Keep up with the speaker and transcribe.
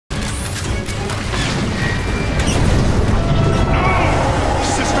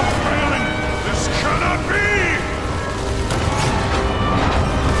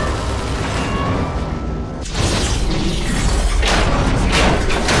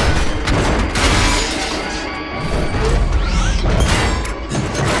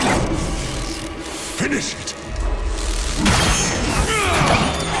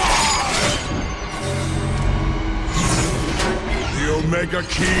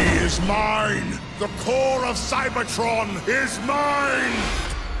key is mine! The core of Cybertron is mine!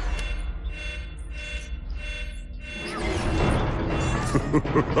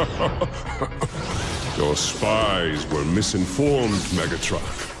 Your spies were misinformed, Megatron.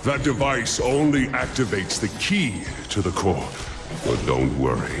 That device only activates the key to the core. But don't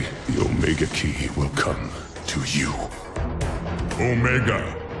worry, the Omega Key will come to you.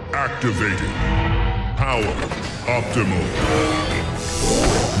 Omega activated. Power optimal.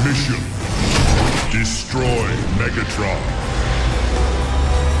 Mission: destroy Megatron.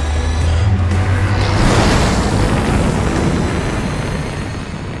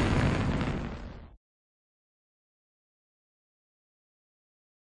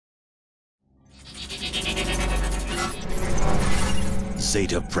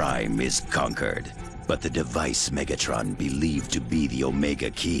 Zeta Prime is conquered, but the device Megatron believed to be the Omega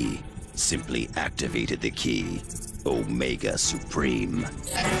Key simply activated the key, Omega Supreme.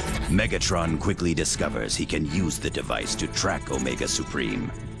 Megatron quickly discovers he can use the device to track Omega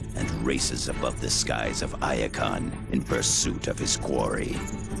Supreme and races above the skies of Iacon in pursuit of his quarry.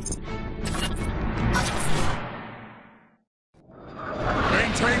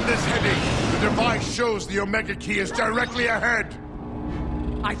 Maintain this heading. The device shows the Omega Key is directly ahead.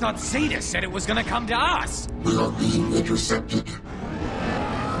 I thought Zeta said it was gonna come to us! We are being intercepted.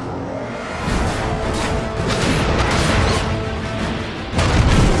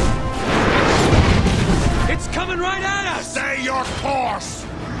 It's coming right at us! Stay your course!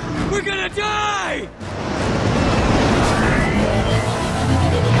 We're gonna die!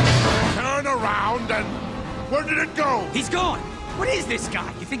 Turn around and... where did it go? He's gone! What is this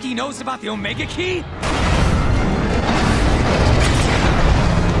guy? You think he knows about the Omega Key?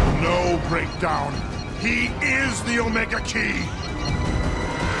 No breakdown. He is the Omega Key.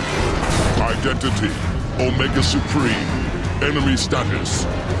 Identity: Omega Supreme. Enemy status: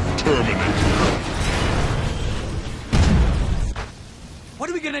 terminated. What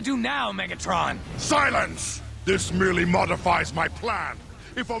are we gonna do now, Megatron? Silence! This merely modifies my plan.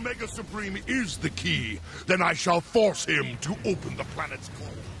 If Omega Supreme is the key, then I shall force him to open the planet's core.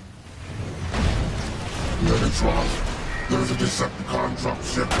 Megatron, there's a Decepticon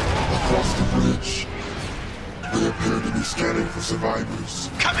dropship across the bridge. They appear to be scanning for survivors.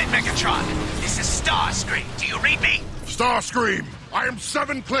 Come in, Megatron. This is Starscream. Do you read me? Starscream, I am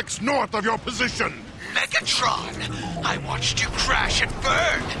 7 clicks north of your position. Megatron, I watched you crash and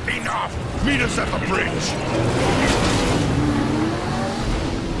burn. Enough! Meet us at the bridge.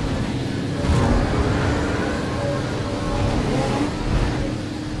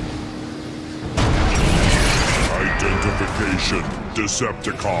 Identification.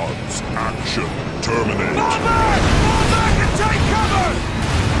 Decepticons. Action. Terminate. Fall back! Fall back and take cover!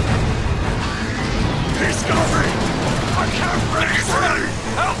 He's coming! I can't break free!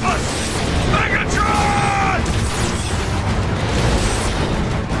 Help us! Megatron!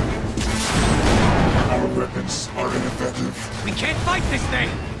 Our weapons are ineffective. We can't fight this thing!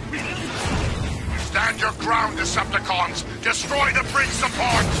 Stand your ground, Decepticons! Destroy the bridge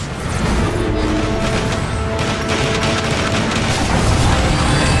supports!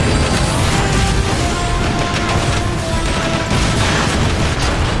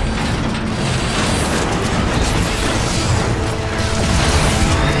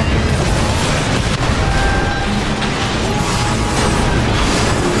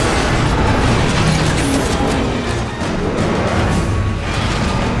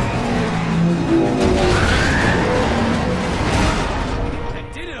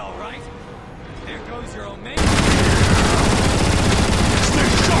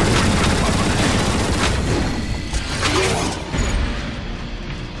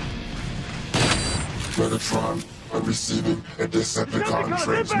 Megatron, I'm receiving a Decepticon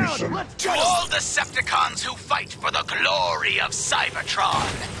transmission. To all Decepticons who fight for the glory of Cybertron,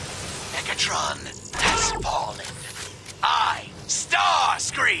 Megatron has fallen. I,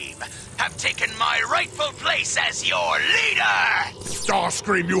 Starscream, have taken my rightful place as your leader!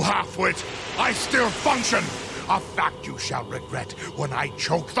 Starscream, you half-wit! I still function! A fact you shall regret when I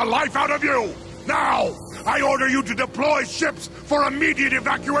choke the life out of you! Now, I order you to deploy ships for immediate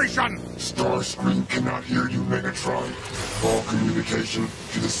evacuation! Starscream cannot hear you, Megatron. All communication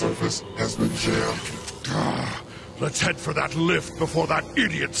to the surface has been jammed. Let's head for that lift before that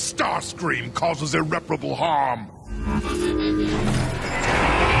idiot Starscream causes irreparable harm.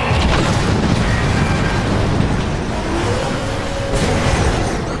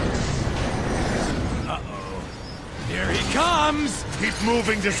 Uh-oh. Here he comes! Keep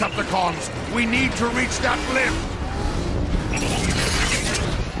moving, Decepticons! We need to reach that lift!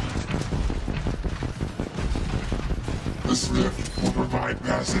 This lift will provide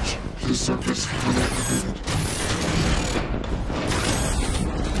the surface reactivated.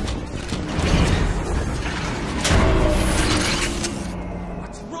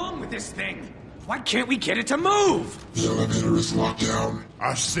 What's wrong with this thing? Why can't we get it to move? The elevator is locked down.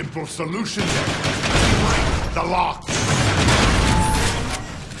 A simple solution then. Break the lock.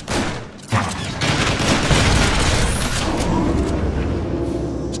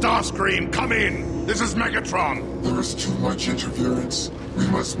 Starscream, come in! This is Megatron! There is too much interference. We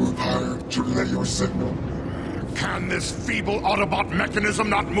must move higher to relay your signal. Can this feeble Autobot mechanism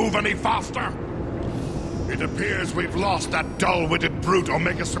not move any faster? It appears we've lost that dull-witted brute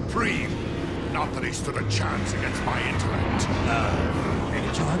Omega Supreme. Not that he stood a chance against my intellect.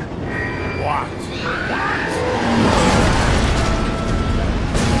 Megatron? What?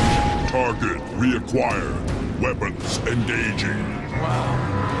 Target reacquired. Weapons engaging. Wow,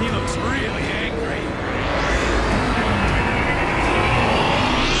 he looks really angry.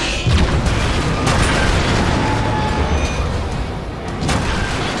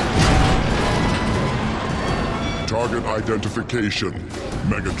 Target identification.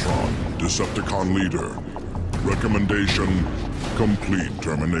 Megatron, Decepticon leader. Recommendation, complete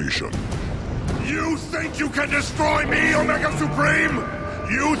termination. You think you can destroy me, Omega Supreme?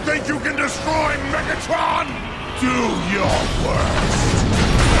 You think you can destroy Megatron? Do your worst.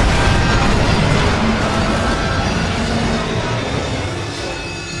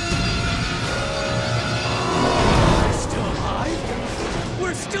 We're still alive?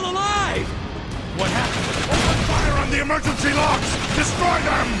 We're still alive! What happened? Open fire on the emergency locks! Destroy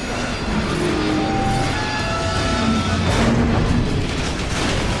them!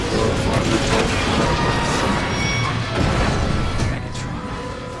 Megatron,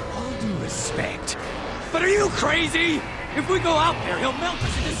 all due respect. But are you crazy? If we go out there, he'll melt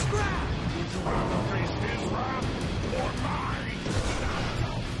us into scrap!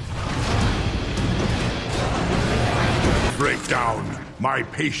 Break down. My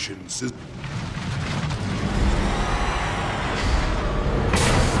patience is...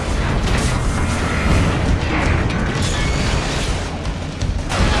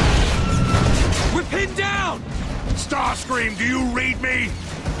 We're pinned down! Starscream, do you read me?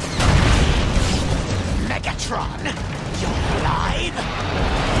 Megatron, you're alive?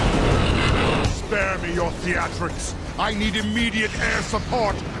 Spare me your theatrics. I need immediate air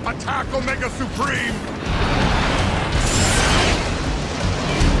support. Attack Omega Supreme!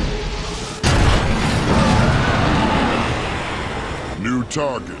 New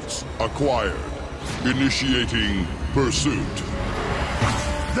targets acquired. Initiating pursuit.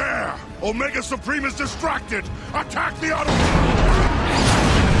 There! Omega Supreme is distracted! Attack the auto...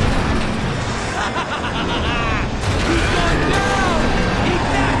 He's going down! Eat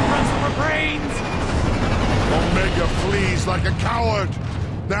that, Russell Brains! Omega flees like a coward!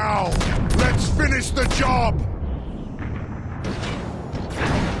 Now, let's finish the job!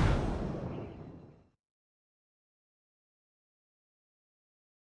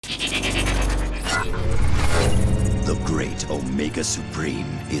 The great Omega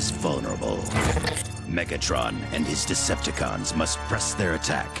Supreme is vulnerable. Megatron and his Decepticons must press their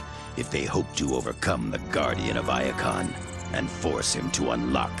attack if they hope to overcome the Guardian of Iacon and force him to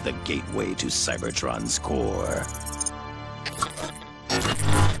unlock the gateway to Cybertron's core.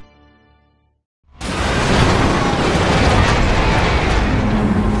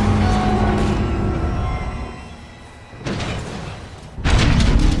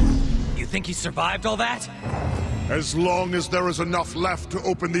 You think he survived all that? As long as there is enough left to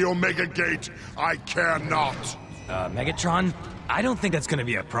open the Omega Gate, I care not. Megatron? I don't think that's gonna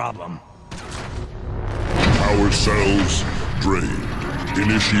be a problem. Power cells drained.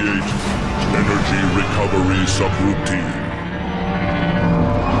 Initiate energy recovery subroutine.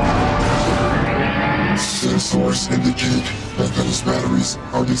 Sensors indicate that those batteries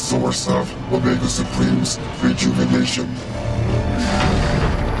are the source of Omega Supreme's rejuvenation.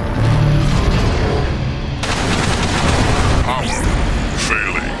 Power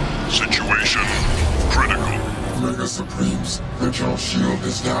failing. Situation critical. Omega Supreme's digital shield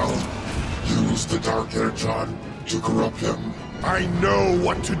is down. Use the Dark Energon to corrupt him. I know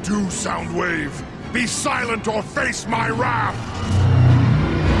what to do, Soundwave. Be silent or face my wrath!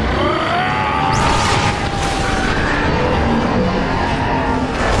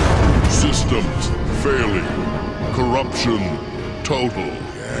 Systems failing. Corruption total.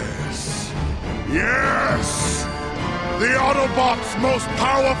 Yes. Yes! The Autobot's most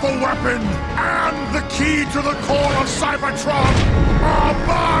powerful weapon and the key to the core of Cybertron are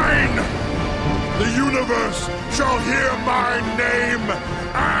mine! The universe shall hear my name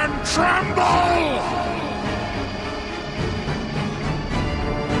and tremble!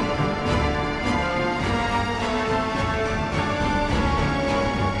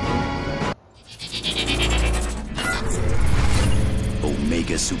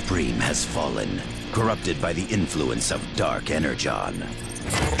 Supreme has fallen, corrupted by the influence of Dark Energon.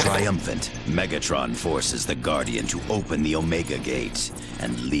 Triumphant, Megatron forces the Guardian to open the Omega Gate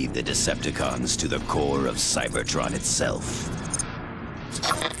and lead the Decepticons to the core of Cybertron itself.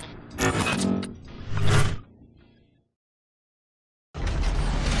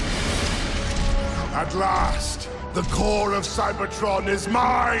 At last, the core of Cybertron is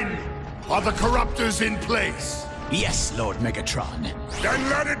mine! Are the corruptors in place? Yes, Lord Megatron. Then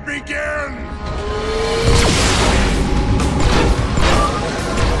let it begin!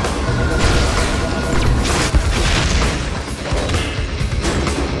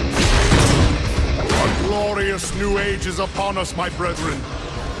 A glorious new age is upon us, my brethren.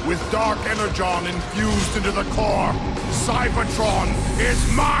 With Dark Energon infused into the core, Cybertron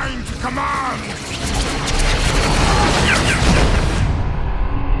is mine to command!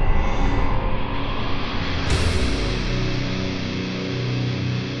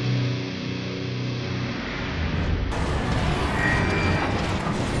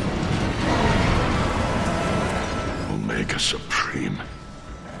 Omega Supreme,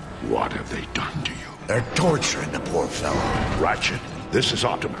 what have they done to you? They're torturing the poor fellow. Ratchet, this is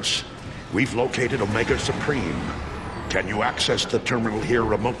Optimus. We've located Omega Supreme. Can you access the terminal here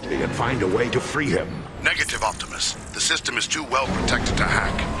remotely and find a way to free him? Negative, Optimus. The system is too well protected to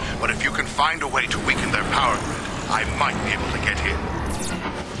hack. But if you can find a way to weaken their power grid, I might be able to get in.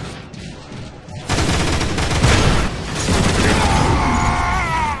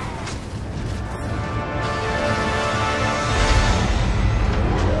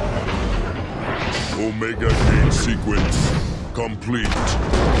 Omega Gate sequence complete.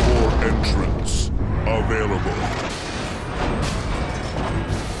 Core entrance available.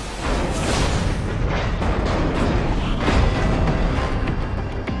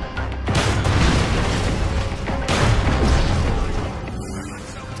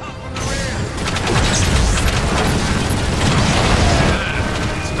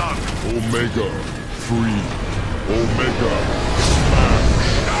 Omega free. Omega smash.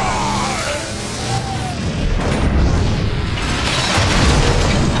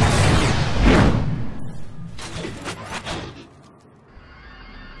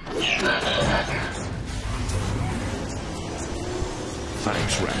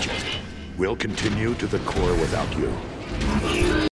 Thanks, Ratchet. We'll continue to the core without you.